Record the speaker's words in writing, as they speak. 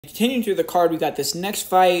Continuing through the card, we got this next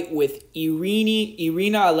fight with Irina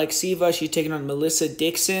Alekseeva. She's taking on Melissa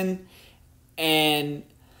Dixon. And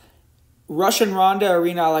Russian Ronda,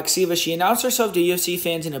 Irina Alekseeva, she announced herself to UFC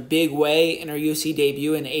fans in a big way in her UFC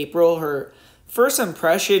debut in April. Her first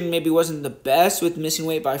impression maybe wasn't the best with missing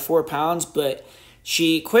weight by 4 pounds, but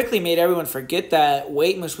she quickly made everyone forget that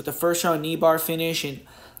weight miss with the first round knee bar finish. And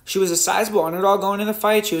she was a sizable underdog going into the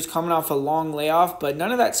fight. She was coming off a long layoff, but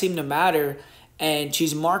none of that seemed to matter. And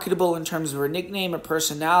she's marketable in terms of her nickname, her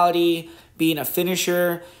personality, being a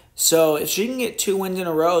finisher. So if she can get 2 wins in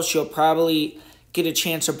a row, she'll probably get a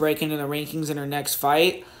chance to break into the rankings in her next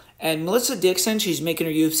fight. And Melissa Dixon, she's making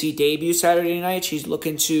her UFC debut Saturday night. She's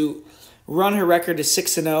looking to run her record to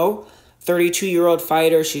 6-0. 32-year-old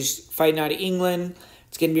fighter. She's fighting out of England.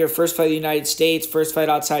 It's going to be her first fight in the United States, first fight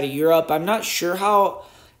outside of Europe. I'm not sure how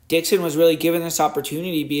Dixon was really given this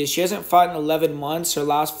opportunity because she hasn't fought in 11 months. Her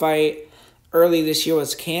last fight early this year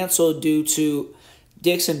was canceled due to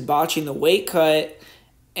Dixon botching the weight cut.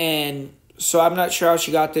 And so I'm not sure how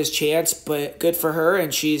she got this chance, but good for her.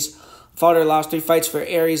 And she's fought her last 3 fights for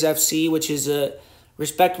Aries FC, which is a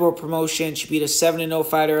respectable promotion. She beat a 7-0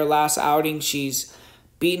 fighter her last outing. She's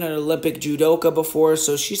beaten an Olympic judoka before,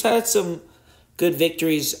 so she's had some good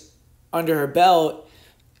victories under her belt.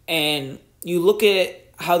 And you look at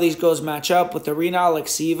how these girls match up with Irina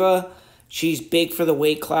Alekseeva. She's big for the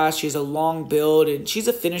weight class. She has a long build, and she's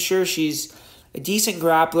a finisher. She's a decent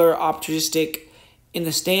grappler, opportunistic in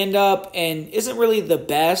the stand-up, and isn't really the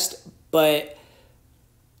best, but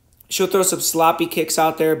she'll throw some sloppy kicks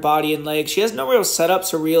out there, body and legs. She has no real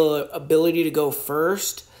setups or real ability to go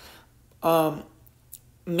first.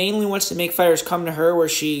 Mainly wants to make fighters come to her where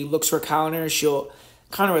she looks for counters. She'll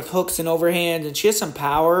counter with hooks and overhands, and she has some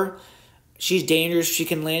power. She's dangerous. She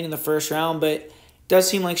can land in the first round, but it does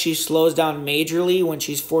seem like she slows down majorly when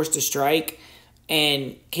she's forced to strike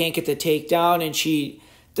and can't get the takedown. And she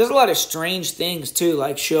does a lot of strange things too,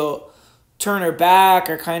 like she'll turn her back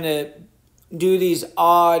or kind of do these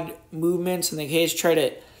odd movements in the cage, try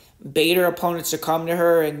to bait her opponents to come to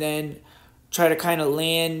her and then try to kind of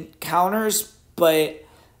land counters. But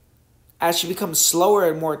as she becomes slower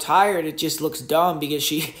and more tired, it just looks dumb because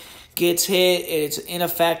she gets hit, it's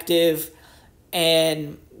ineffective,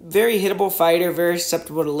 and very hittable fighter, very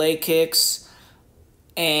susceptible to leg kicks.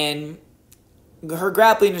 And her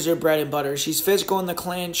grappling is her bread and butter. She's physical in the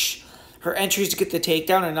clinch. Her entries to get the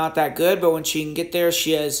takedown are not that good, but when she can get there,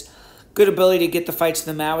 she has good ability to get the fights to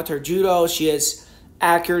the mat with her judo. She has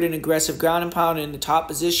accurate and aggressive ground and pound in the top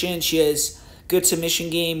position. She has good submission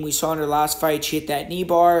game. We saw in her last fight, she hit that knee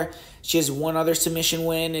bar. She has one other submission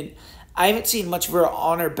win, and I haven't seen much of her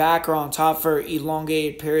on her back or on top for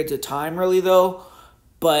elongated periods of time, really, though.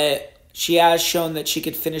 But she has shown that she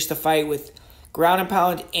could finish the fight with ground and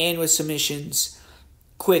pound and with submissions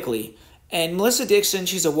quickly. And Melissa Dixon,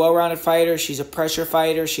 she's a well-rounded fighter. She's a pressure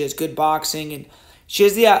fighter. She has good boxing, and she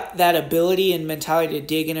has that ability and mentality to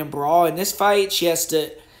dig in and brawl. In this fight, she has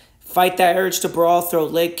to fight that urge to brawl, throw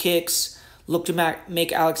leg kicks, look to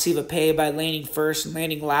make Alekseeva pay by landing first and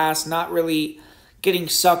landing last, not really getting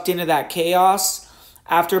sucked into that chaos.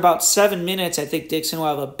 After about 7 minutes, I think Dixon will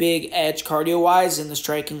have a big edge cardio-wise, and the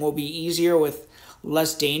striking will be easier with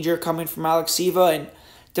less danger coming from Alekseeva. And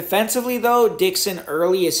defensively, though, Dixon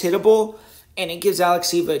early is hittable, and it gives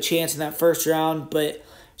Alekseeva a chance in that first round. But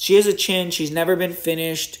she has a chin. She's never been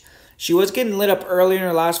finished. She was getting lit up early in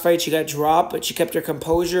her last fight. She got dropped, but she kept her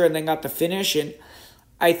composure and then got the finish. And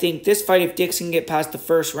I think this fight, if Dixon can get past the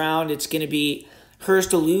first round, it's going to be hers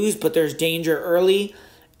to lose, but there's danger early.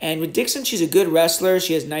 And with Dixon, she's a good wrestler.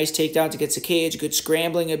 She has nice takedowns against the cage, good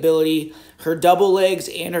scrambling ability. Her double legs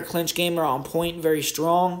and her clinch game are on point and very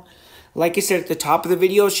strong. Like I said at the top of the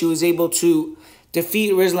video, she was able to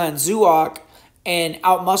defeat Rizlan Zouak and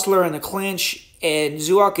outmuscle her in the clinch. And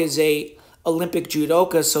Zouak is a Olympic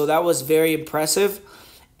judoka, so that was very impressive.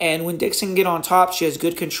 And when Dixon can get on top, she has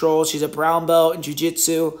good control. She's a brown belt in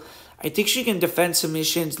jiu-jitsu. I think she can defend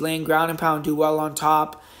submissions, laying ground and pound, do well on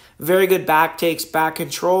top. Very good back takes, back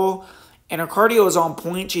control. And her cardio is on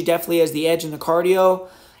point. She definitely has the edge in the cardio.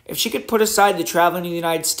 If she could put aside the traveling to the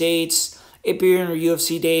United States, it being her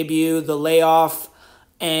UFC debut, the layoff,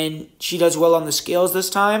 and she does well on the scales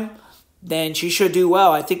this time, then she should do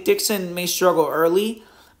well. I think Dixon may struggle early,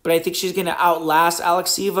 but I think she's going to outlast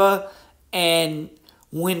Alekseeva and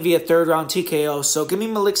win via third-round TKO. So give me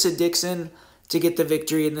Melissa Dixon to get the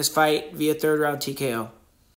victory in this fight via third-round TKO.